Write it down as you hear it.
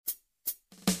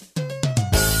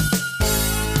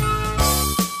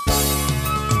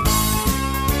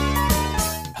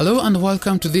Hello and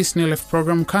welcome to this New Life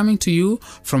program coming to you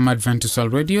from Adventist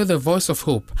World Radio, the voice of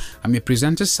hope. I'm your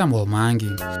presenter, Samuel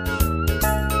Mangi.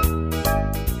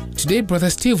 Today, Brother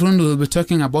Steve Rundu will be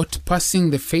talking about passing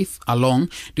the faith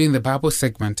along during the Bible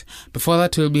segment. Before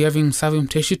that, we'll be having Savim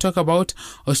Teshi talk about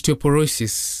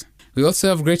osteoporosis. We also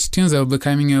have great tunes that will be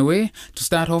coming your way. To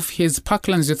start off, here's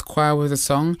Parklands Youth Choir with the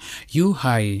song, You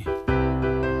High.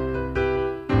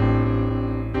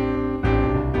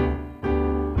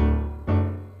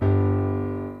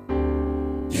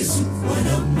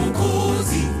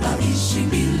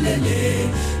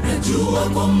 Najua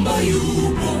kwamba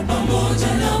yupo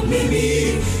pamoja na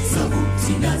mimi,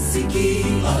 sauti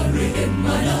nasikia,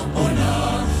 rehema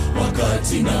naona,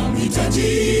 wakati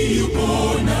namhitaji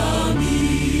yupo nami.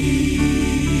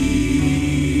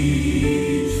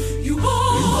 Yu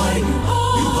hai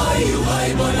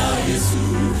Bwana Yesu,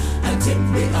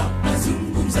 atembea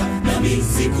azungumza nami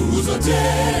siku zote.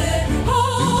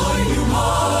 Yu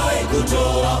hai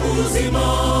kutoa uzima.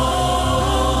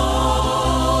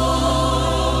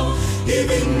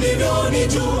 Hivi ndivyo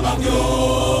nijuavyo,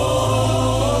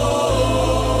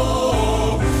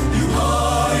 yu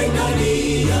hai ndani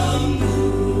yangu.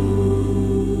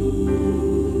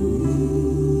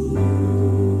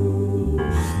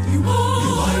 Yu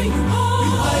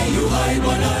hai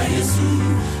Bwana Yesu,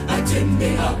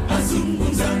 atembea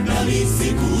azungumza nami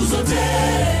siku zote.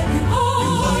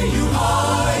 Yu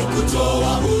hai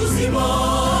kutoa uzima.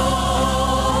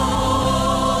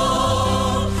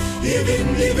 Hivi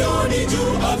ndivyo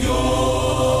nijuavyo,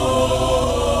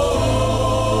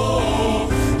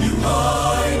 yu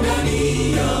hai ndani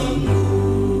yangu.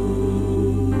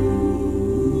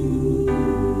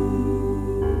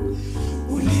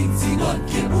 Ulinzi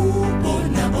wake upo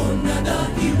naona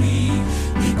dhahiri,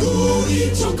 miguu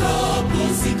ichokapo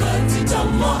sikati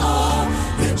tamaa.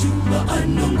 Najua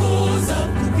anongoza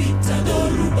kupita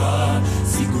dhoruba,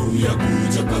 siku ya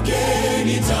kuja kwake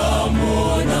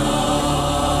nitamwona.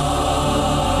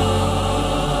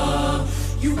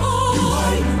 Yu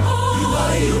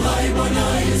hai Bwana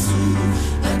Yesu,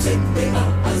 atembea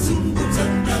azungumza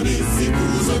nami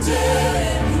siku zote.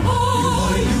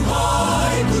 Yu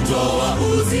hai kutoa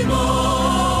uzima.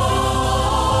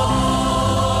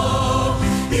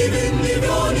 Hivi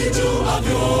ndivyo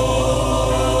nijuavyo,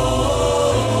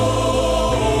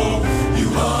 yu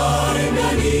hai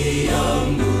ndani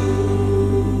yangu.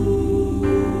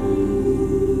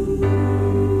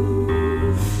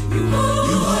 Yu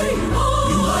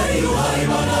hai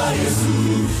Bwana Yesu,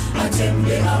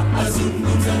 atembea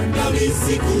azungumza nami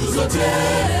siku zote.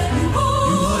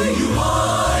 Yu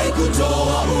hai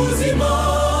kutoa uzima.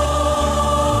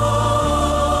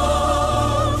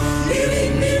 Hivi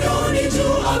ndivyo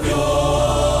nijuavyo,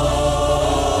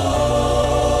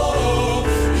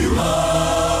 yu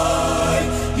hai,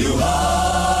 yu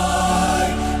hai,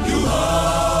 yu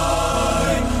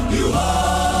hai, yu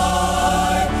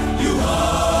hai, yu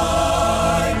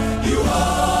hai, yu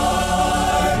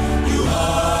hai, yu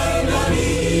hai ndani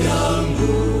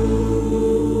yangu.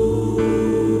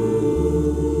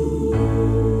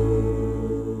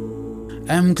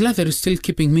 I'm glad that you're still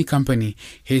keeping me company.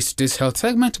 Here's today's health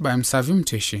segment by Savim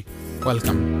Teshi.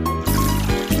 Welcome.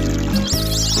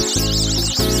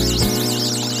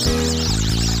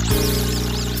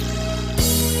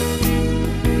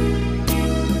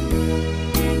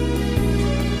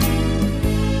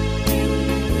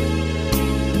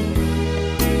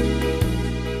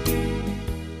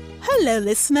 Hello,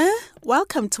 listener.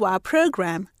 Welcome to our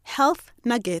program, Health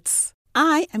Nuggets.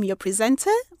 I am your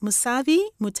presenter, Musavi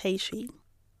Muteshi.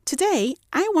 Today,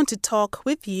 I want to talk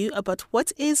with you about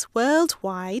what is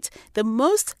worldwide the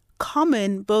most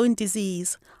common bone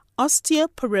disease,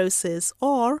 osteoporosis,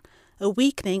 or a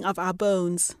weakening of our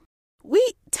bones. We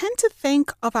tend to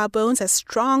think of our bones as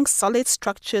strong, solid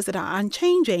structures that are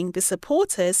unchanging. They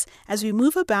support us as we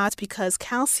move about because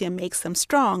calcium makes them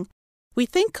strong. We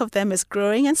think of them as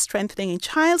growing and strengthening in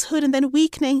childhood and then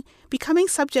weakening, becoming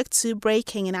subject to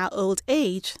breaking in our old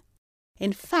age.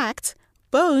 In fact,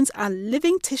 bones are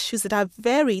living tissues that are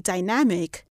very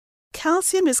dynamic.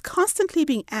 Calcium is constantly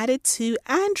being added to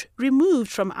and removed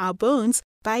from our bones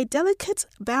by a delicate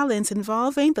balance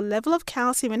involving the level of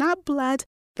calcium in our blood,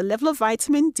 the level of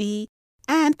vitamin D,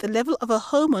 and the level of a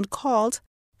hormone called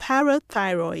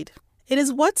parathyroid. It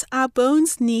is what our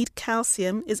bones need.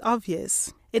 Calcium is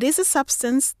obvious. It is a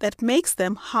substance that makes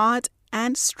them hard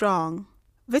and strong.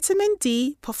 Vitamin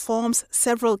D performs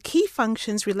several key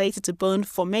functions related to bone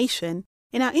formation.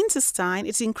 In our intestine,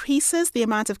 it increases the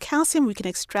amount of calcium we can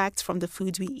extract from the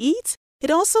food we eat. It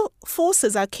also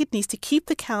forces our kidneys to keep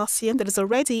the calcium that is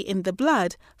already in the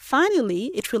blood.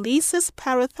 Finally, it releases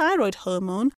parathyroid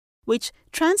hormone, which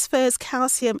transfers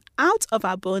calcium out of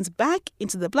our bones back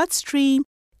into the bloodstream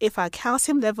if our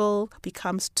calcium level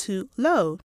becomes too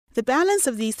low. The balance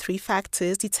of these three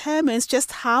factors determines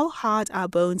just how hard our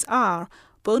bones are.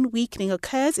 Bone weakening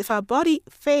occurs if our body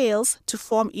fails to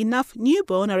form enough new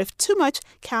bone or if too much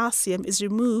calcium is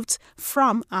removed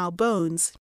from our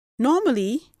bones.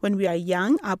 Normally, when we are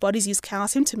young, our bodies use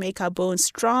calcium to make our bones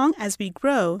strong as we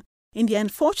grow. In the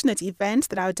unfortunate event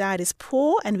that our diet is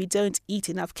poor and we don't eat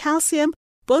enough calcium,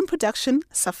 bone production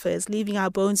suffers, leaving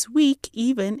our bones weak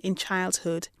even in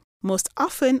childhood. Most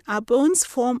often, our bones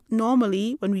form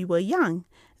normally when we were young.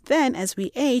 Then, as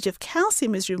we age, if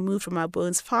calcium is removed from our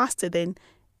bones faster than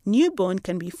new bone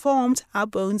can be formed, our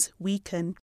bones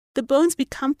weaken. The bones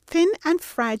become thin and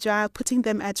fragile, putting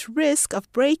them at risk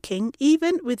of breaking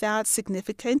even without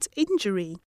significant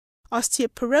injury.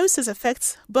 Osteoporosis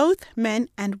affects both men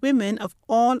and women of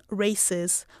all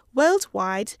races.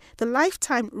 Worldwide, the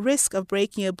lifetime risk of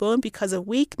breaking a bone because of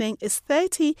weakening is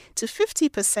 30 to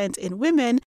 50% in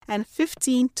women and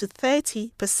 15 to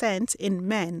 30% in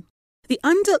men. The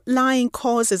underlying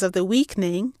causes of the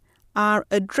weakening are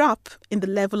a drop in the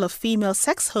level of female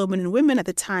sex hormone in women at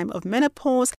the time of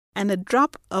menopause and a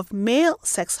drop of male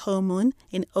sex hormone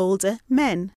in older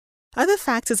men. Other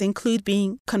factors include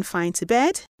being confined to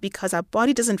bed because our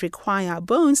body doesn't require our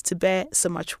bones to bear so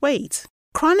much weight.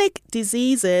 Chronic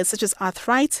diseases such as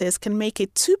arthritis can make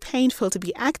it too painful to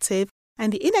be active,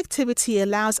 and the inactivity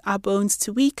allows our bones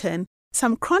to weaken.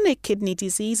 Some chronic kidney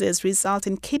diseases result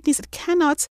in kidneys that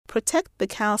cannot protect the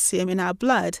calcium in our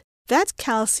blood. That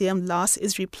calcium loss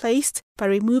is replaced by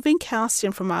removing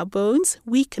calcium from our bones,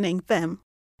 weakening them.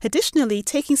 Additionally,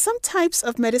 taking some types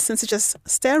of medicine such as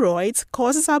steroids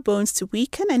causes our bones to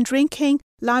weaken, and drinking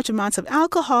large amounts of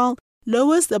alcohol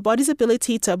lowers the body's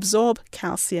ability to absorb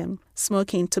calcium.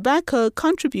 Smoking tobacco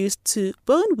contributes to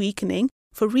bone weakening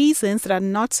for reasons that are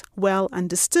not well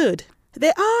understood.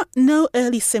 There are no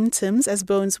early symptoms as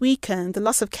bones weaken. The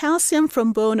loss of calcium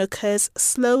from bone occurs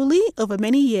slowly over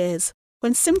many years.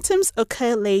 When symptoms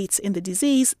occur late in the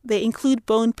disease, they include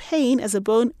bone pain as a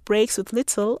bone breaks with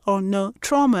little or no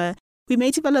trauma. We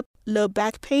may develop low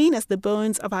back pain as the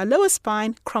bones of our lower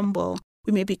spine crumble.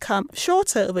 We may become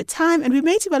shorter over time, and we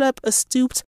may develop a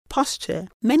stooped posture.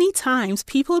 Many times,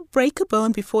 people break a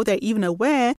bone before they're even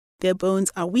aware their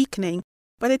bones are weakening.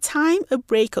 By the time a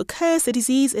break occurs, the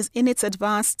disease is in its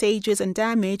advanced stages and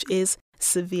damage is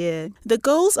severe. The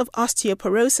goals of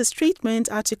osteoporosis treatment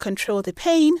are to control the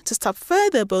pain, to stop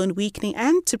further bone weakening,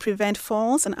 and to prevent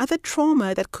falls and other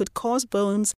trauma that could cause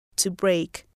bones to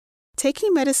break.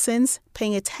 Taking medicines,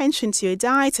 paying attention to your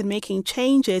diet, and making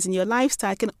changes in your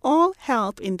lifestyle can all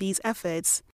help in these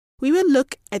efforts. We will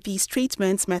look at these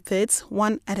treatment methods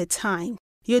one at a time.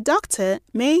 Your doctor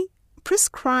may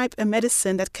prescribe a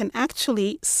medicine that can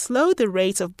actually slow the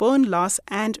rate of bone loss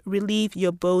and relieve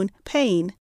your bone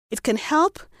pain. It can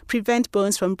help prevent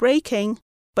bones from breaking,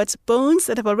 but bones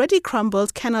that have already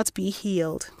crumbled cannot be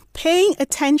healed. Paying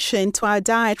attention to our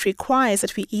diet requires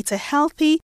that we eat a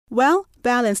healthy,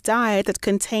 well-balanced diet that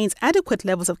contains adequate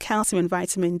levels of calcium and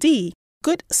vitamin D.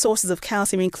 Good sources of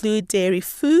calcium include dairy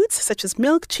foods such as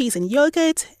milk, cheese, and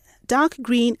yogurt, dark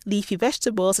green leafy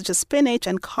vegetables such as spinach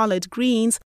and collard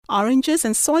greens, oranges,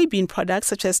 and soybean products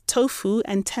such as tofu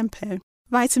and tempeh.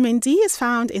 Vitamin D is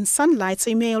found in sunlight, so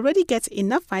you may already get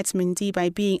enough vitamin D by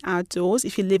being outdoors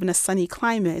if you live in a sunny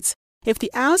climate. If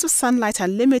the hours of sunlight are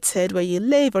limited where you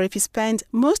live, or if you spend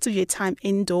most of your time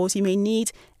indoors, you may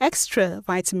need extra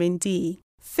vitamin D.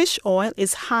 Fish oil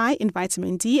is high in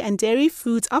vitamin D, and dairy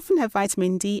foods often have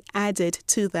vitamin D added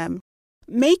to them.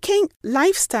 Making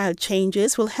lifestyle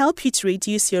changes will help you to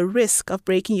reduce your risk of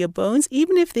breaking your bones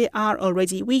even if they are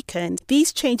already weakened.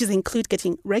 These changes include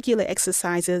getting regular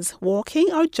exercises.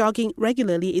 Walking or jogging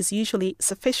regularly is usually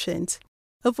sufficient.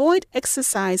 Avoid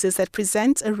exercises that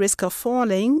present a risk of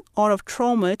falling or of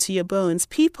trauma to your bones.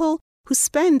 People who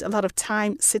spend a lot of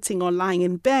time sitting or lying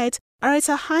in bed are at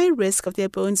a high risk of their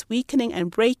bones weakening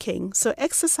and breaking, so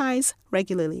exercise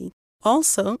regularly.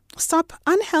 Also, stop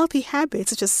unhealthy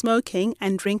habits such as smoking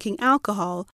and drinking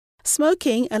alcohol.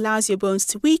 Smoking allows your bones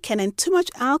to weaken, and too much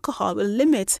alcohol will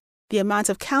limit the amount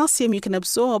of calcium you can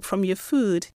absorb from your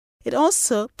food. It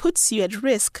also puts you at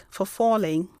risk for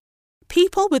falling.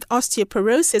 People with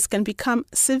osteoporosis can become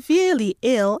severely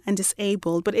ill and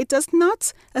disabled, but it does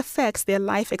not affect their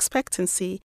life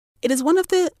expectancy. It is one of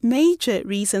the major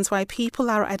reasons why people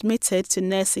are admitted to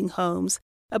nursing homes.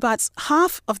 About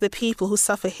half of the people who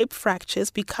suffer hip fractures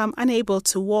become unable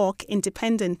to walk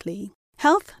independently.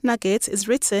 Health Nuggets is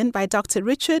written by Dr.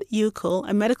 Richard Uckel,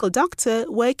 a medical doctor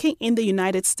working in the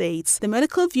United States. The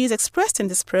medical views expressed in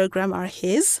this program are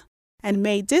his and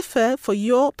may differ for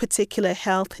your particular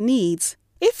health needs.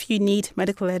 If you need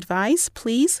medical advice,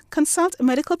 please consult a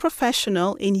medical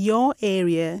professional in your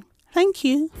area. Thank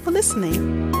you for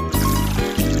listening.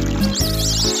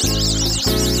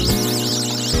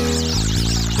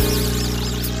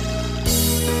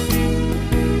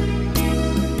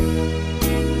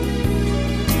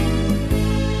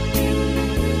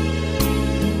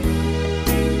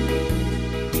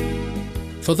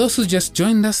 For those who just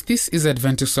joined us, this is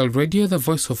Adventist World Radio, the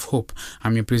voice of hope.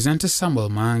 I'm your presenter, Samuel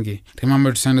Maangi.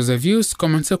 Remember to send us your views,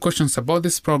 comments, or questions about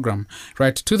this program.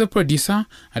 Write to the producer,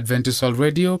 Adventist World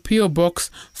Radio, P.O. Box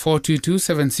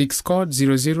 42276, code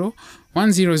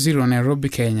 00100, Nairobi,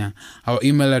 Kenya. Our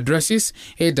email address is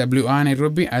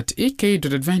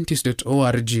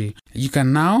awrnairobi@ek.adventist.org. You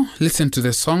can now listen to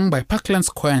the song by Parklands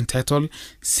Choir entitled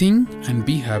Sing and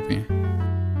Be Happy.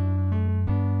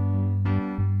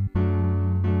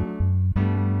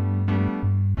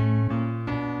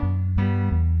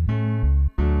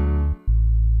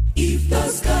 If the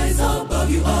skies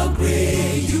above you are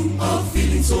gray, you are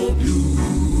feeling so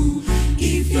blue.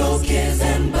 If your cares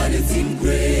and burdens seem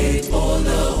great all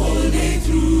the whole day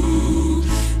through,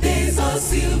 there's a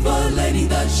silver lining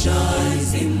that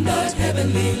shines in that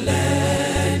heavenly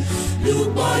land.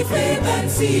 Look by faith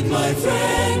and see it, my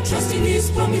friend, trust in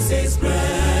His promises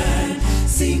grand.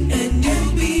 Sing and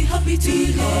you'll be happy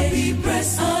today.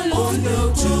 Press along to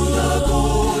the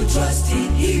goal. Trust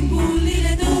in Him who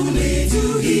leadeth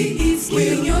to He is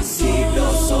giving your soul. Keep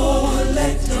your soul.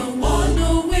 Let the world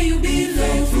know where you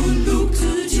belong. Look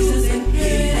to Jesus and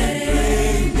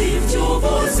pray. Lift your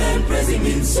voice and praise Him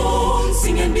in song.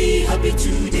 Sing and be happy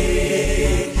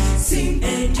today. Sing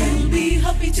and you'll be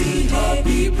happy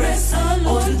today. Press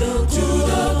along to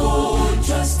the goal.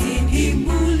 Trust in Him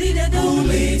who leadeth to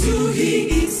He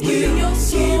is giving your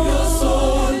soul. Keep your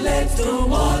soul. Let the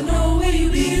world know where you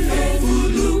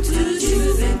belong. Look to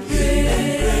Jesus and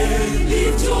pray.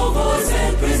 Lift your voice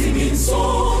and praise Him in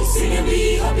song. Sing and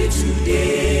be happy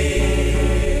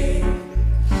today.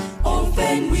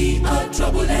 Often we are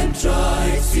troubled and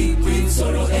tried, sick with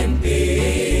sorrow and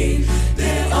pain.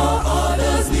 There are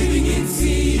others living in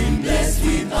sin, blessed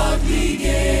with earthly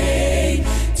gain.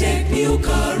 Take new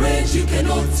courage, you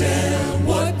cannot tell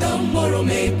what tomorrow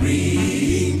may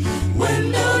bring.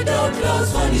 When the dark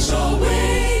clouds vanish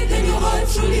away, then your heart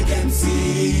truly can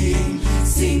sing.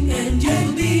 Sing and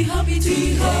you'll be happy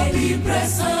today.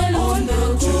 Press along to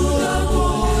the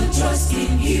goal. Trust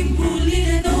in Him who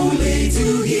leadeth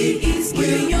to He is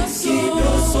giving your soul. Keep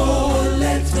your soul.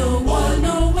 Let the world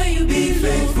know where you be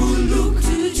faithful. Look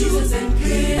to Jesus and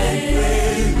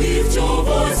pray. Lift your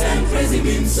voice and praise Him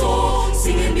in song.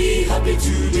 Sing and be happy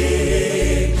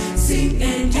today. Sing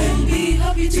and you'll be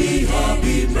happy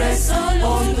today. Press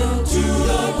along to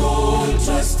the goal.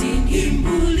 Trust in Him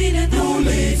who leadeth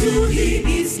to He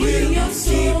is giving your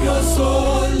soul. Keep your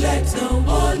soul. Let the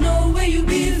world know where you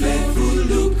be faithful.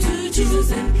 Look to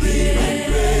Jesus and pray.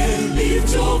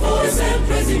 Lift your voice and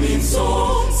praise Him in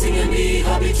song. Sing and be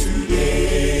happy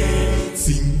today.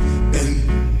 Sing and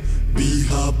be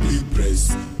happy,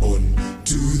 press on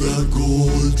to the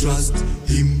goal. Trust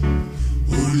Him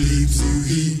who leads you,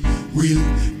 He will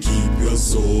keep your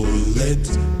soul.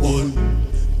 Let all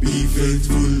be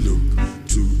faithful. Look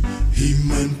to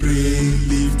Him and pray.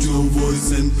 Lift your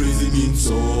voice and praise Him in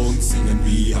song. Sing and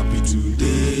be happy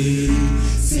today.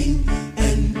 Sing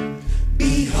and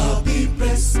be happy,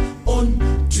 press on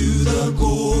to the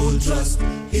goal. Trust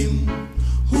Him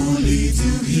who leads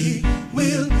you, He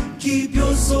will keep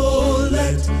your soul.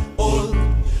 Let all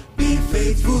be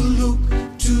faithful. Look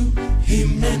to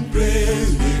Him and pray.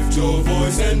 Lift your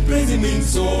voice and praise Him in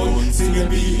song. Sing and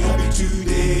be happy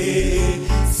today.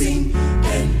 Sing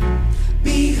and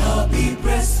be happy,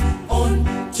 press on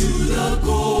to the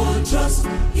goal. Trust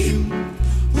Him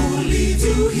who leads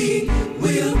you, He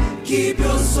will keep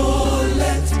your soul.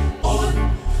 Let all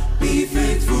be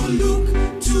faithful. Look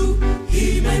to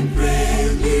Him and pray.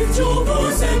 Lift your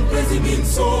voice and praise Him in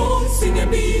song. Sing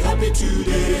and be happy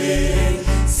today.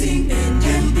 Sing and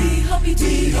be happy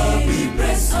today.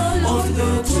 Press on to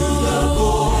the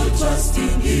goal. Trust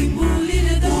in Him who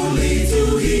leads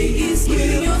you, He is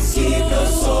giving your soul. Keep your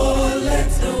soul. Let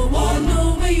the world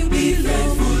know where you be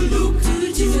faithful. Look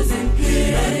to Jesus and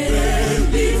pray.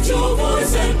 Lift your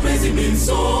voice and praise Him in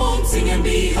song. Sing and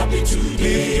be happy today.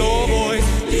 Lift your voice.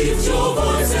 Lift your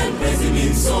voice and praise Him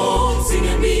in song. Sing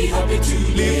and be happy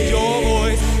today. Lift your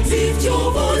voice. Lift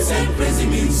your voice and praise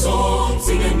Him in song.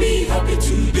 Sing and be happy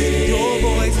today. Lift your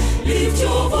voice. Lift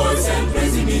your voice and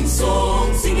praise Him in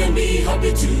song. Sing and be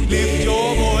happy today. Lift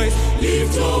your voice.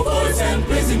 Lift your voice and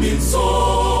praise Him in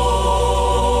song.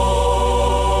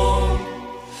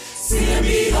 Sing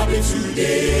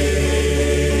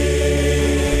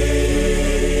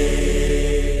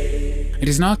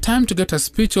is now time to get a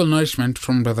spiritual nourishment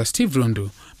from Brother Steve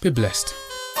Rundu. Be blessed.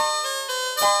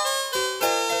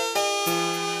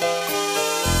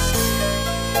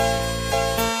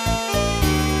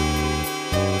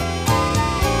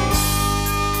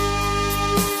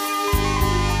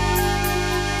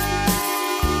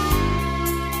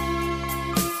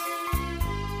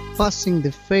 Passing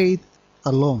the faith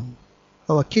alone.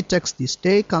 Our key text this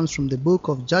day comes from the book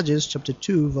of Judges chapter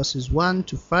 2 verses 1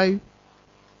 to 5.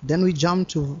 Then we jump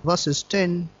to verses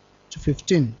 10 to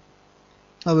 15.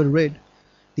 I will read.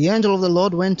 The angel of the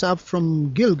Lord went up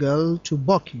from Gilgal to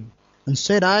Bochim and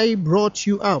said, I brought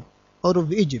you up out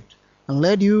of Egypt and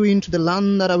led you into the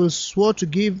land that I will swear to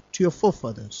give to your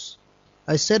forefathers.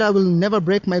 I said, I will never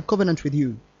break my covenant with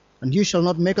you, and you shall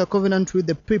not make a covenant with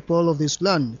the people of this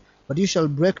land, but you shall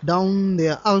break down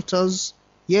their altars,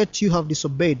 yet you have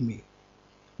disobeyed me.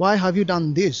 Why have you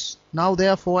done this? Now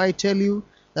therefore I tell you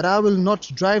that I will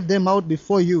not drive them out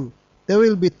before you. There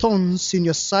will be thorns in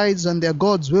your sides, and their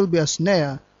gods will be a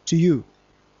snare to you.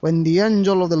 When the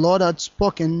angel of the Lord had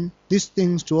spoken these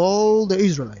things to all the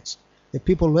Israelites, the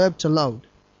people wept aloud,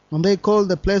 and they called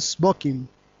the place Bochim.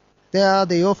 There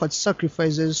they offered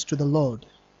sacrifices to the Lord.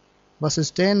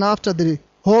 Verses 10. After the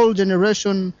whole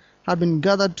generation had been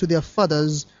gathered to their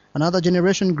fathers, another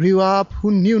generation grew up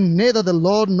who knew neither the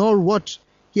Lord nor what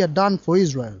he had done for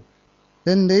Israel.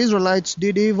 Then the Israelites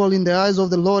did evil in the eyes of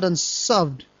the Lord and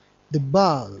served the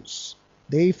Baals.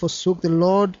 They forsook the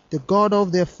Lord, the God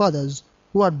of their fathers,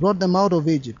 who had brought them out of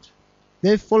Egypt.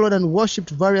 They followed and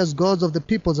worshipped various gods of the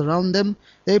peoples around them.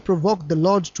 They provoked the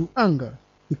Lord to anger,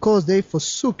 because they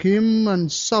forsook him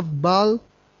and served Baal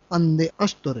and the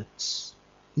Ashtoreths.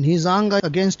 In his anger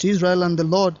against Israel, and the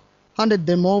Lord handed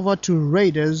them over to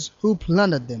raiders who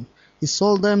plundered them. He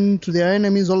sold them to their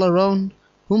enemies all around,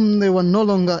 whom they were no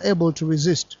longer able to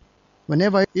resist.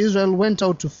 Whenever Israel went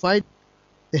out to fight,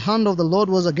 the hand of the Lord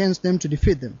was against them to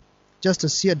defeat them, just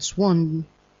as he had sworn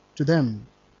to them.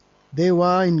 They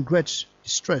were in great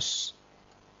distress.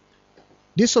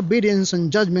 Disobedience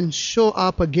and judgment show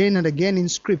up again and again in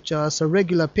Scripture as a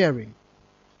regular pairing.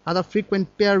 Other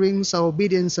frequent pairings are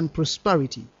obedience and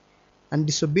prosperity, and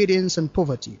disobedience and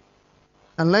poverty.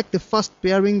 Unlike the first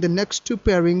pairing, the next two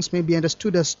pairings may be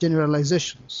understood as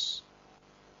generalizations.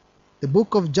 The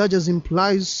book of Judges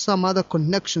implies some other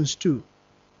connections too,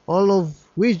 all of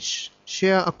which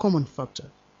share a common factor.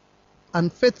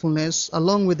 Unfaithfulness,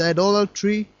 along with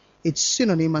idolatry, its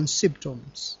synonym and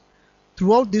symptoms.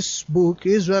 Throughout this book,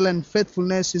 Israel and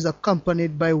faithfulness is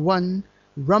accompanied by 1.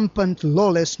 Rampant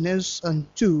lawlessness, and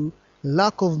 2.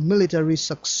 Lack of military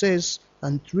success,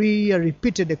 and 3. A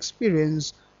repeated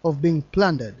experience of being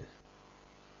plundered.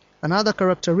 Another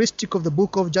characteristic of the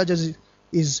book of Judges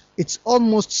is its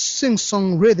almost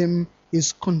sing-song rhythm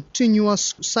is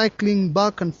continuous cycling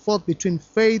back and forth between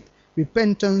faith,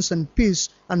 repentance and peace,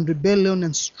 and rebellion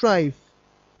and strife.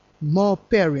 More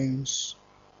pairings.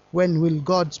 When will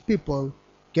God's people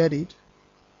get it?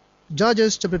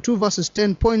 Judges chapter 2 verses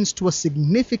 10 points to a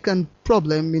significant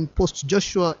problem in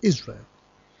post-Joshua Israel,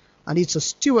 and it's a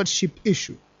stewardship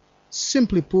issue.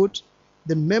 Simply put,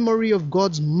 the memory of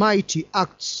God's mighty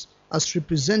acts as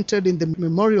represented in the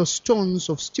memorial stones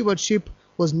of stewardship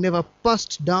was never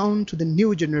passed down to the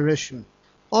new generation,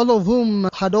 all of whom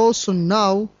had also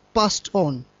now passed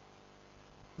on.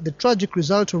 The tragic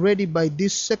result already by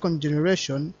this second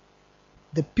generation,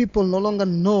 the people no longer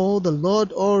know the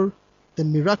Lord or the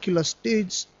miraculous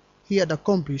deeds he had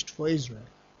accomplished for Israel.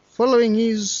 Following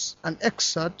is an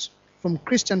excerpt from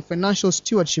Christian financial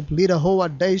stewardship leader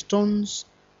Howard Dayton's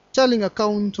telling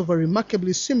account of a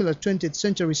remarkably similar 20th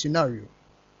century scenario.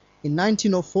 In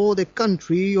 1904, the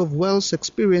country of Wales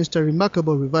experienced a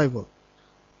remarkable revival.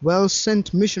 Wales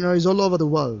sent missionaries all over the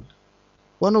world.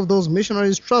 One of those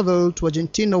missionaries traveled to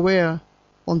Argentina where,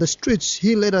 on the streets,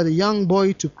 he led a young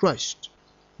boy to Christ.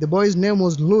 The boy's name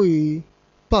was Louis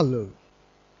Palo.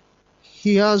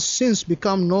 He has since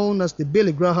become known as the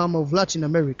Billy Graham of Latin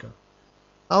America.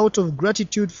 Out of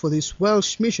gratitude for this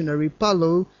Welsh missionary,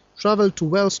 Palo traveled to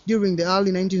Wales during the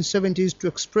early 1970s to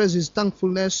express his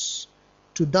thankfulness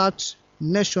to that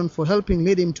nation for helping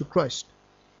lead him to Christ.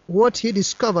 What he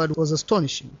discovered was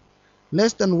astonishing.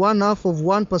 Less than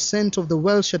 0.5% of the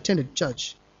Welsh attended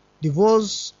church.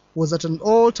 Divorce was at an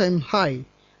all-time high,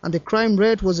 and the crime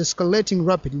rate was escalating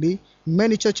rapidly.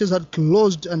 Many churches had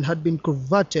closed and had been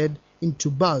converted into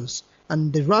bars,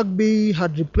 and the rugby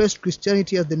had replaced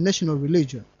Christianity as the national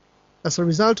religion. As a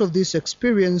result of this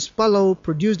experience, Palau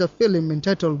produced a film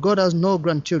entitled God Has No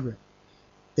Grandchildren.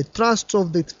 The thrust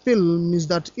of the film is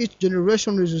that each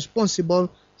generation is responsible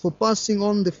for passing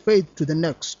on the faith to the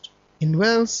next. In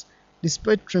Wales,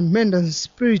 Despite tremendous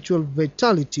spiritual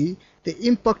vitality, the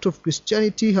impact of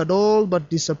Christianity had all but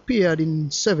disappeared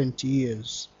in 70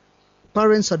 years.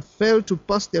 Parents had failed to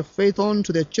pass their faith on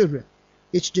to their children.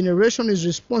 Each generation is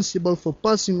responsible for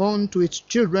passing on to its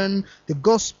children the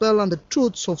gospel and the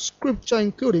truths of Scripture,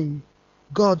 including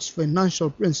God's financial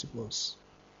principles.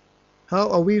 How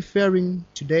are we faring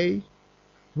today?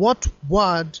 What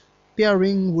word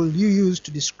pairing will you use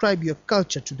to describe your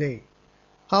culture today?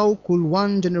 How could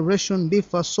one generation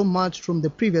differ so much from the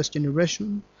previous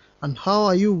generation? And how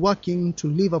are you working to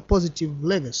leave a positive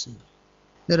legacy?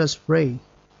 Let us pray.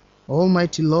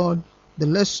 Almighty Lord, the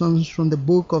lessons from the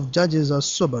book of Judges are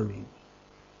sobering.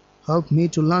 Help me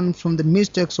to learn from the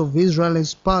mistakes of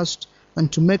Israel's past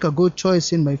and to make a good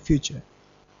choice in my future.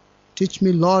 Teach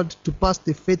me, Lord, to pass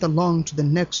the faith along to the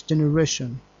next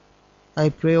generation. I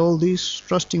pray all this,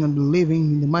 trusting and believing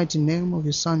in the mighty name of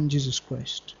your Son, Jesus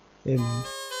Christ. Amen.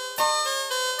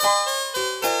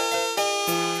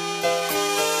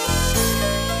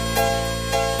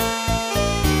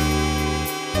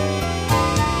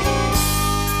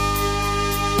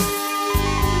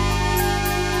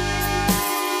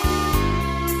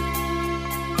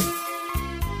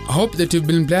 I hope that you've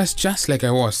been blessed just like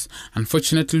I was.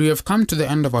 Unfortunately, we have come to the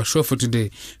end of our show for today.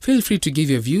 Feel free to give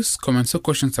your views, comments or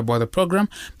questions about the program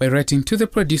by writing to the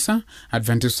producer,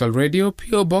 Adventist World Radio,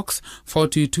 PO Box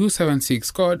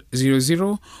 42276, code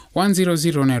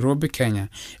 00100 Nairobi, Kenya.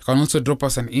 You can also drop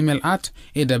us an email at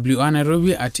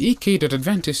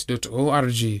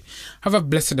awrnairobi@ek.adventist.org. Have a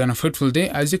blessed and a fruitful day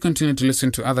as you continue to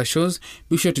listen to other shows.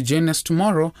 Be sure to join us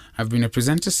tomorrow. I've been your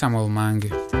presenter, Samuel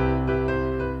Mange.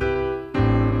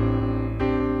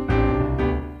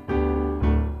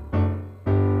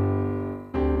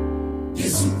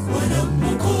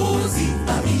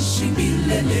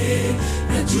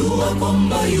 Najua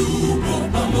kwamba yupo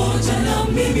pamoja na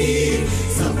mimi,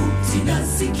 sauti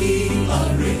nasikia,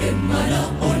 rehema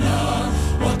naona,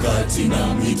 wakati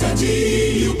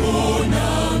namhitaji yupo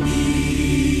nami.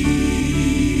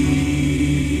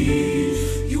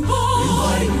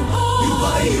 Yuhai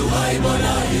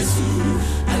Bwana Yesu,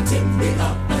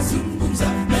 atembea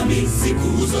azungumza nami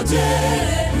siku zote.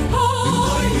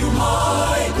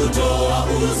 Yuhai kutoa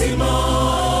uzima.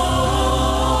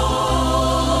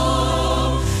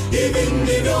 Hivi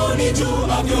ndivyo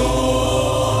nijuavyo,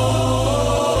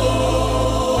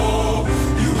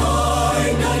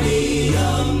 yuhai ndani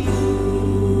yangu.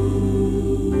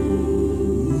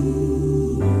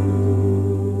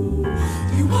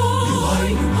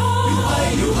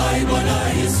 Yuhai Bwana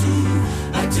Yesu,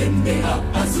 atembea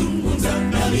azungumza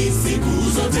nami siku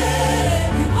zote.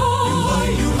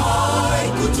 Yuhai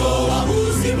kutoa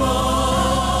uzima.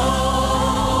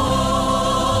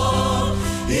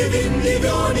 Hivi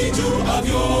ndivyo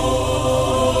nijuavyo,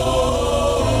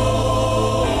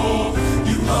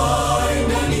 yuhai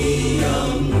ndani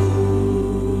yangu.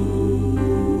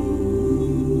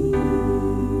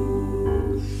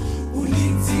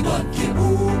 Ulinzi wake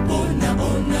upo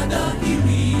naona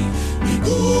dhahiri,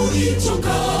 miguu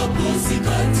ichokapo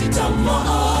sikati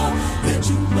tamaa.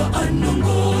 Yajua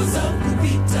anongoza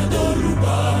kupita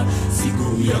dhoruba,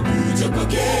 siku ya kuja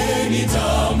kwake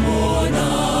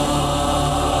nitamwona.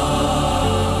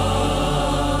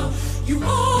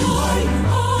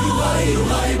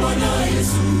 Yuhai Bwana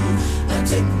Yesu,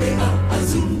 atembea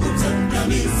azungumza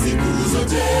nami siku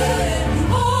zote.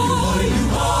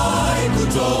 Yuhai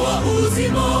kutoa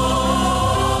uzima.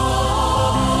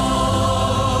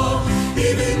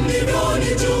 Hivi ndivyo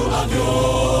nijuavyo,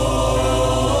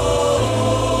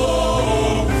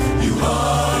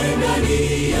 yuhai ndani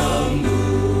yangu.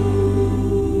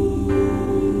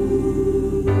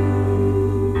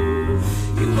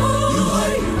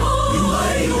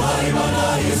 Yuhai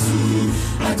Bwana Yesu,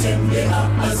 atembea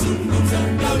azungumza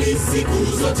nami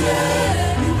siku zote.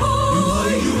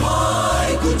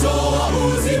 Yuhai kutoa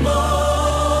uzima.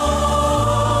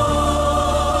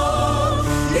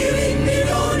 Hivi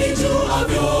ndivyo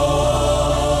nijuavyo,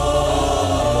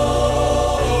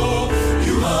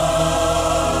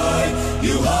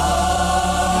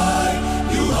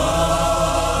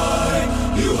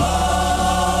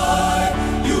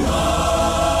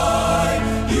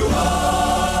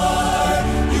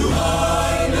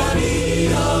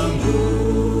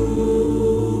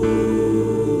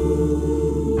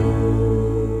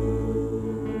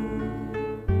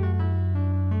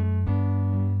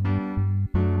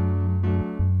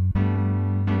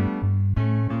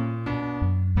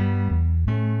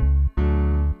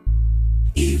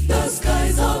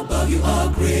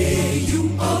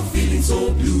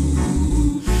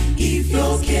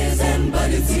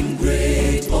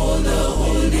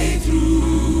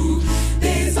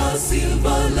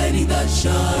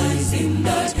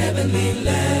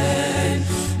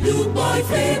 by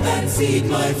faith and seed,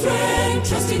 my friend,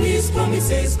 trust in his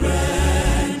promises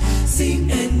grand.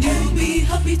 Sing and you'll be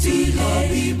happy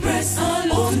today. Press on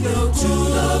to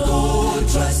the goal.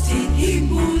 Trust in him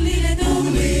who leadeth the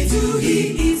way. He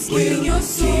is giving your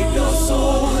soul. Keep your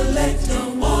soul. Let the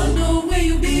world know where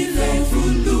you belong.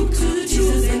 Faithful, look to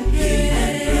Jesus and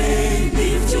pray.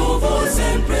 Lift your voice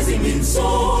and praise him in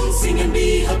song. Sing and be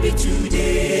happy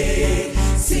today.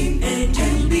 Sing and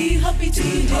you'll be happy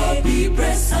today. Happy,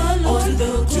 press on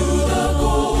to the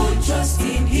goal. Trust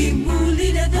in him who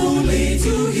leadeth the way.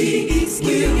 He is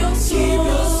giving your soul. Keep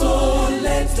your soul.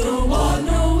 Let the world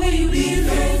know where you belong.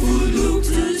 Faithful, look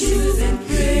to Jesus and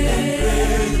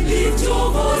pray. Lift your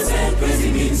voice and praise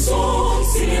him in song.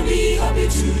 Sing and be happy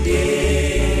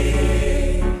today.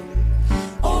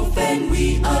 Often we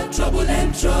are troubled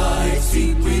and tried,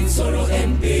 sick with sorrow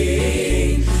and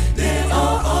pain. There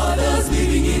are others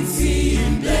living in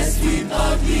sin, blessed with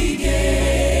earthly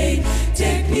gain.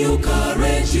 Take new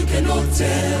courage, you cannot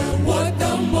tell what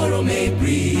tomorrow may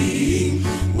bring.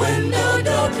 When the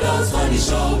dark clouds vanish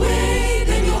away,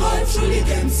 then your heart truly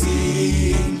can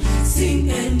sing. Sing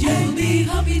and you'll be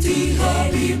happy today.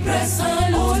 Happy, press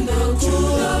on to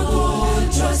the goal.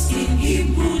 Trust in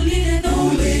him who leadeth the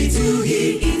way.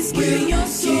 He is giving your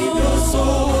soul. Keep your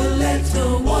soul. Let the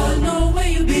world know where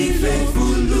you be.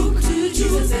 Faithful, look to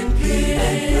Jesus and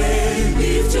pray.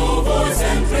 Lift your voice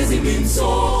and praise him in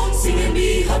song. Sing and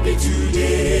be happy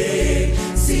today.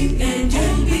 Sing and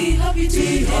you'll be happy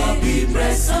today. Be happy,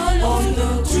 press on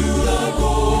to the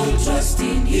goal. Trust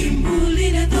in him who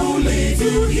leadeth the way.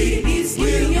 He is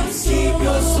giving your soul. Keep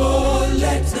your soul.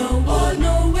 Let the world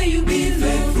know where you be.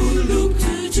 Faithful, look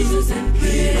to Jesus and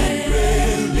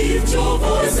pray. Lift your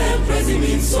voice and praise him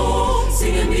in song.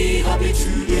 Sing and be happy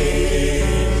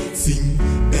today. Sing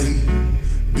and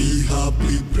be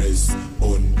happy, press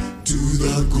on to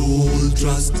the goal.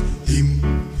 Trust him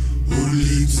who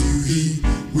leads you, he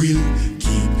will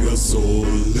keep your soul.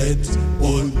 Let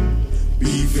all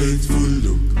be faithful,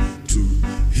 look to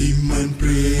him and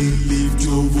pray. Lift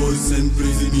your voice and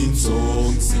praise him in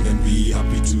song. Sing and be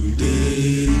happy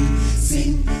today.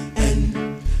 Sing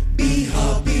and be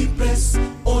happy, press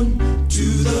on to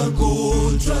the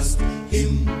goal. Trust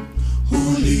him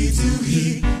who leads you,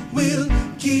 he will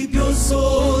keep your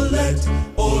soul. Let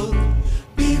all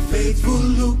be faithful,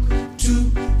 look to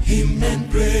him and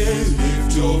pray.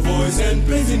 Lift your voice and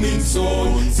praise him in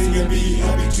song. Sing and be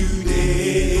happy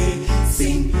today.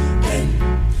 Sing and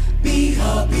be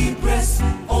happy, press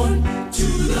on to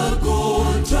the goal.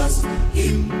 Trust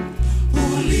him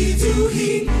who leads you,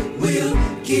 he will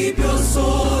keep your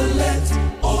soul. Let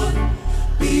all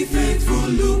be faithful,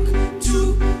 look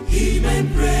to him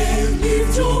and pray.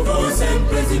 Lift your voice and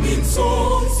praise him in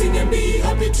song. Sing and be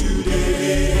happy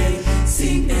today.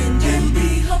 Sing and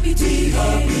be happy today. Be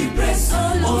happy, press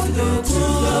on to the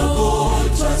goal.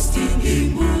 Trust in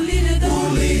him who leadeth the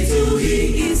way.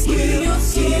 He is giving your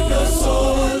soul. Keep your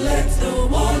soul. Let the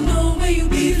world know where you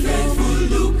be. Faithful,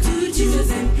 look to Jesus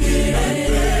and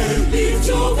pray. Lift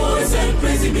your voice and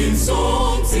praise him in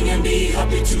song. Sing and be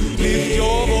happy today. Lift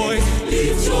your voice.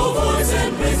 Lift your voice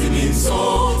and praise him in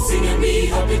song. Sing and be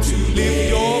happy today. Lift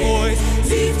your voice.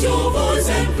 Lift your voice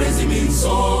and praise him in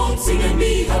song. Sing and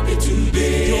be happy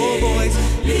today. Lift your voice.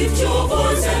 Lift your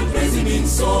voice and praise him in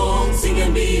song. Sing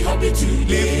and be happy today.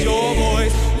 Lift your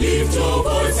voice. Lift your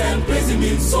voice and praise him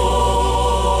in song.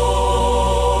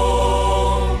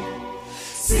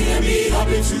 Sing and be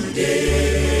happy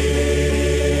today.